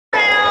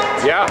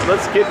Yeah,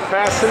 let's get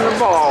passing the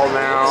ball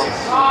now.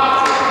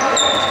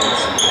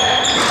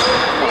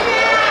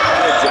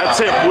 That's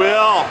it,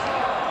 Will.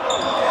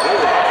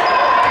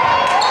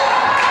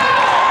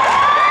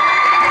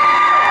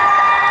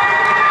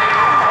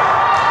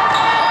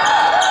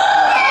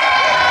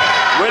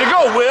 Way to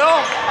go, Will.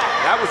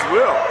 That was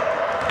Will.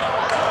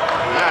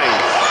 Nice.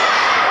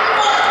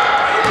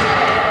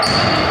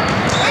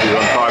 See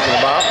what I'm talking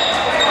about?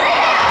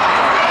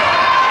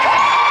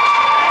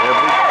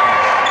 Every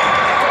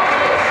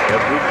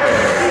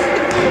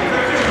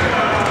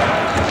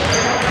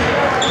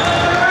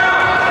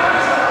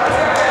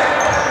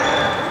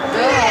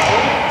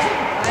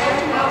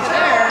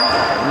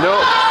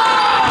nope.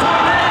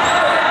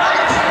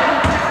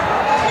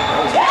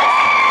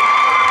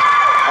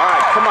 All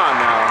right, come on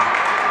now.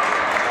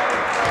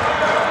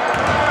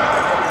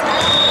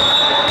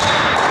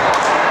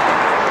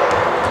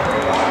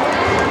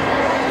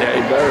 Yeah,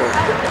 you better.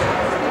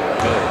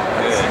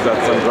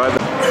 That's some driving.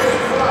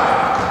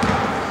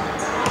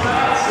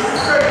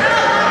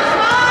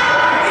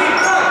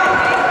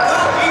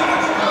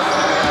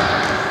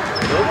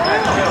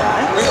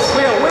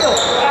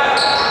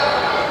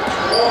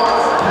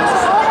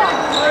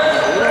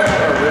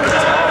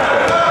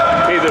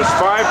 Okay, there's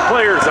 5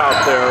 players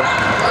out there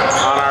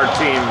on our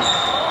team.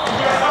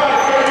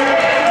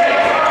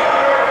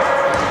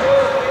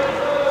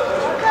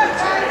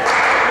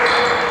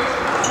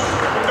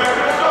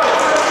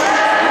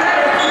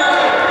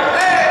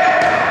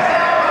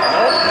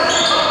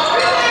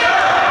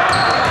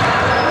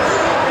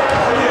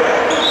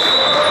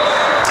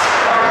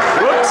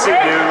 Whoopsie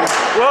dude.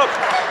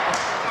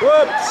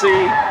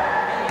 Whoopsie.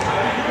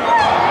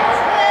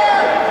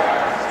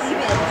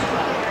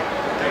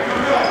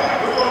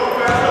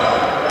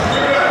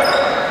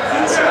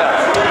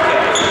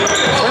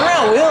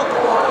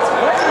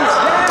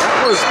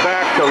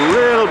 Back a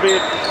little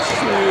bit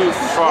too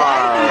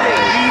far.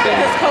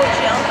 Because Coach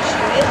Young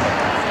shoot it.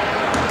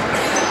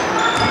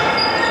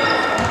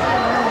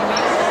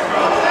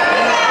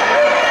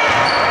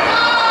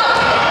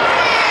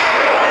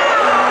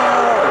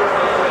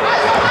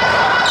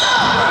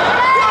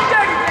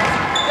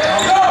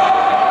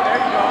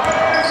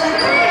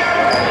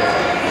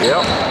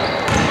 Yep.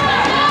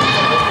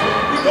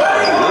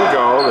 There you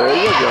go. There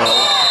you go.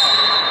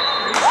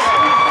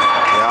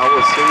 Yeah,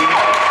 we'll see.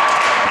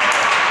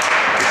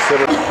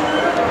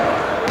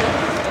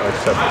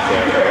 Except for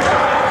that.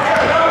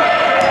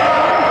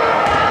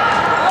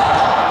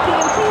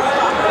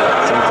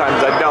 Sometimes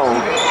I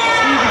don't.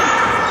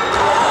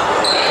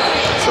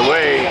 It's the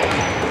way.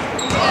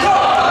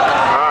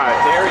 Alright,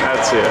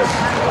 that's it.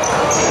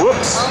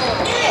 Whoops.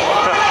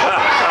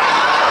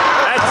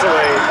 That's the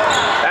way.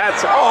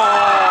 That's all.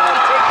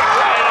 Take it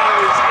right out of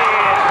his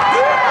hand.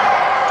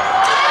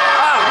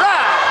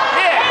 Alright.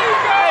 Yeah.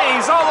 Hey,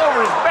 he's all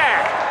over his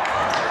back.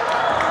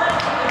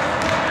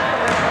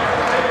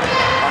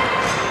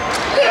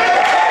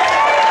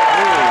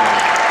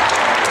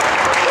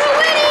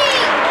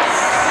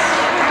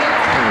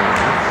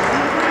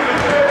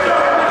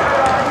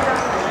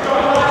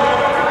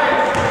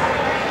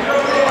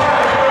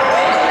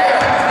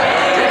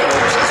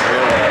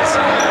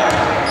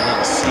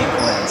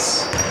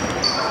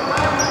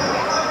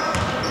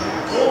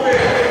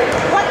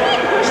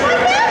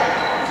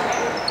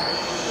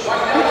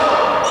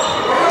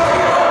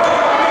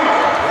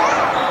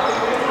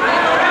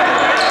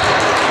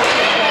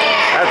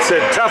 That's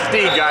it. Tough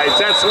D, guys.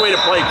 That's the way to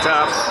play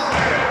tough.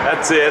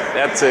 That's it.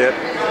 That's it.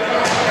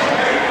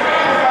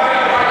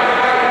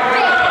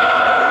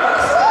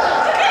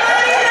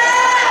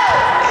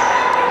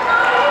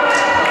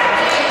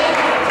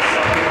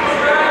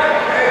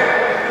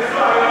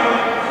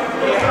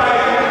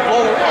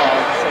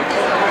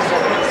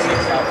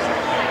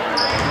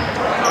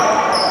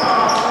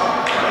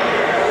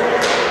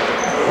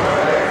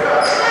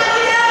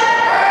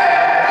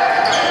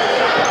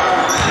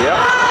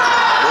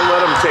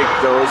 Take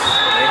those.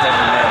 They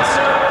haven't missed.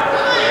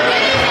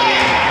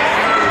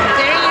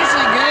 They're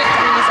usually good at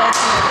threes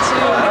ultimate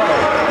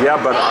too. Yeah,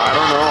 but I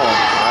don't know.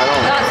 I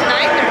don't. Not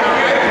tonight they're not.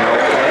 No,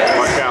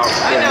 watch out.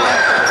 I know.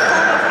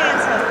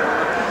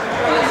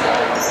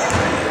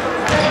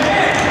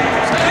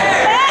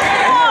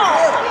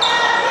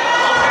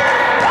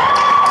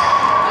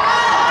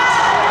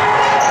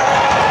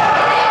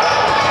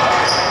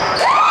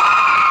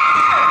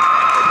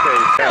 Okay,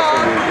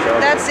 passing to each other.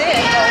 That's it.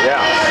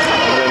 Yeah,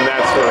 and then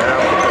that's what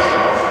happens.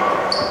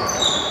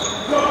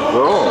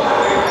 Boom.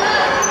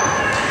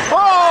 Oh!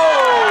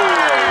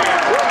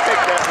 We'll take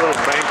that little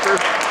banker.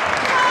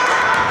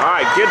 All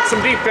right, get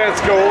some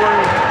defense going.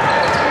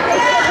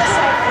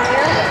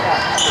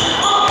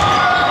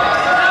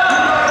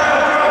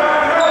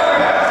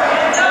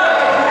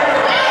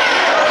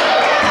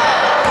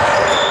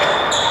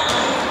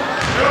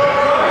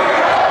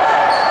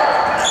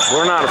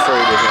 We're not afraid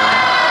of him.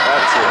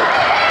 That's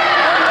it.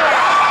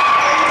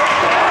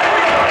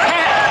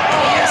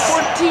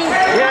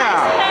 Yeah.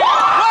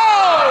 Whoa!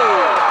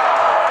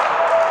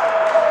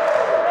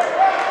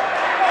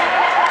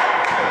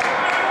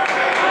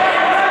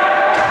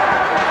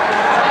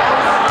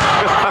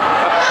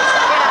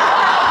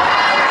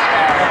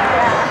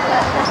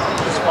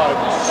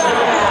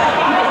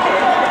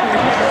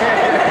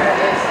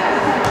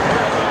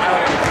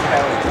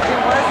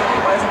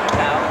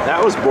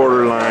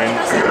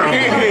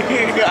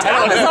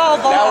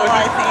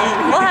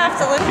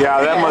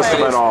 Yeah, that must have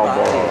been all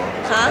ball.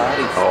 Huh?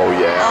 Oh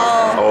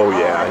yeah. Oh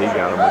yeah, he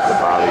got him with the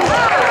body.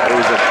 It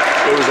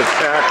was a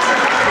check.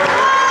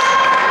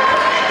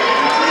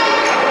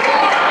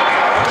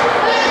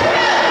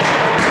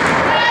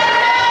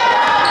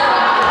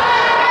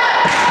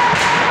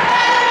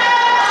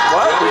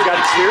 What? We got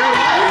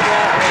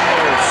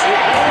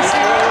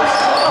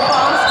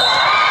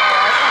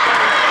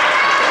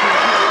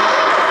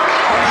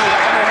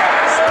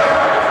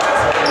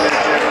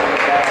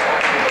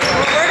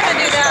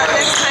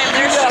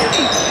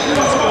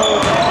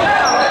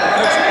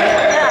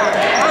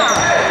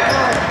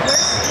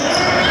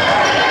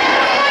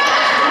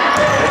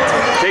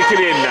Take it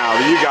in now.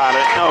 You got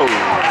it. Oh.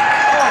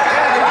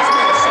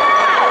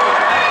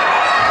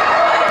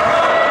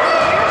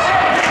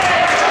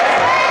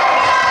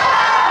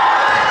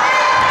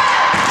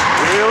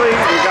 Really?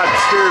 We got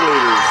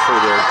cheerleaders for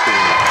their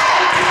team.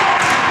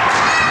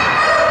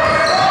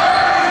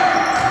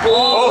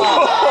 Oh.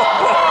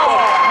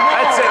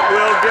 That's it,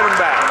 Will. Get him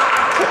back.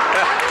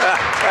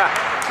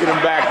 Get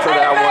him back for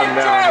that one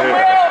down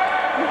here.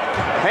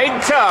 Hang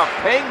tough.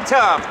 Hang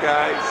tough,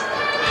 guys.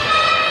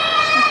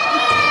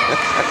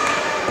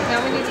 Now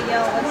we need to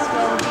yell, let's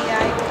go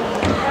VIP.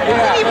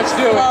 Yeah, let's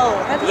do it.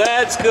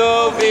 Let's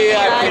go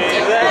VIP.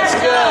 Let's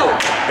go.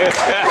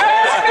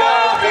 Let's go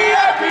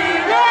VIP.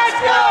 Let's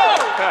go.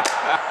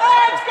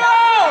 Let's go.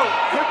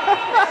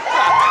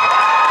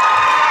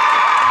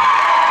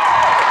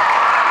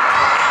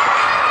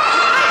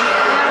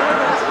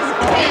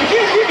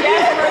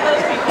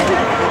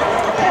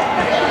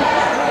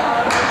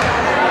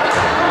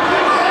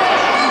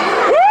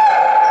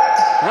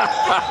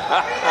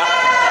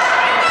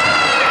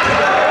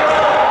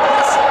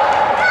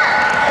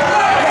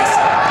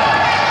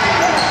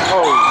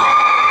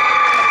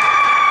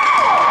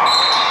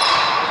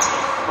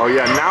 Oh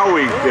yeah, now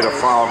we get a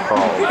foul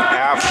call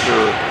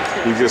after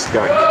he just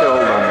got killed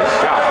on the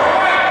shot.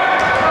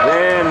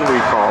 Then we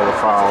call the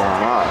foul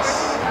on us.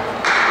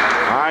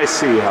 I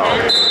see how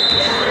it is.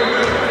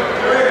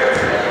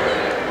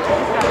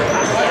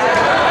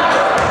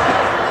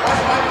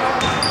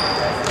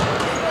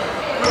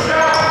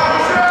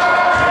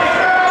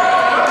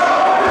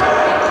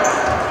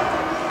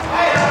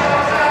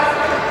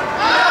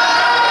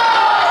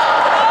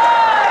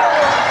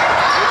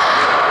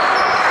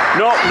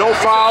 No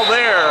foul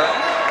there.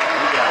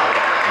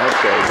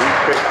 Okay, we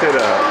picked it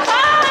up.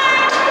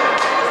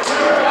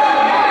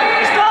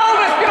 Let's go!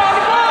 Let's get on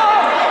the ball!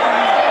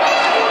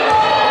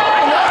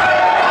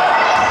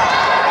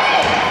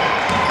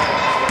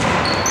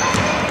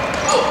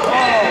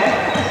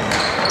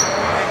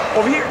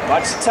 Over here.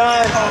 Watch the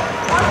time. 10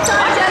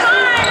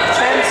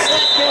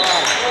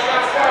 seconds.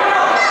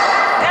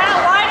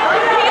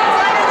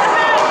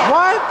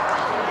 What?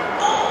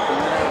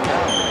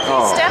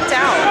 Oh. Stepped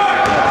out.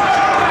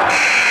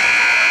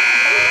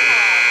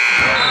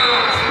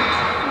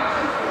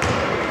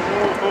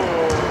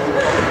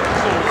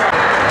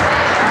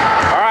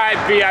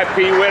 VIP,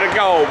 way to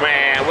go,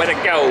 man. Way to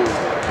go.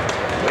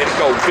 Way to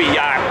go,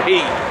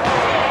 VIP.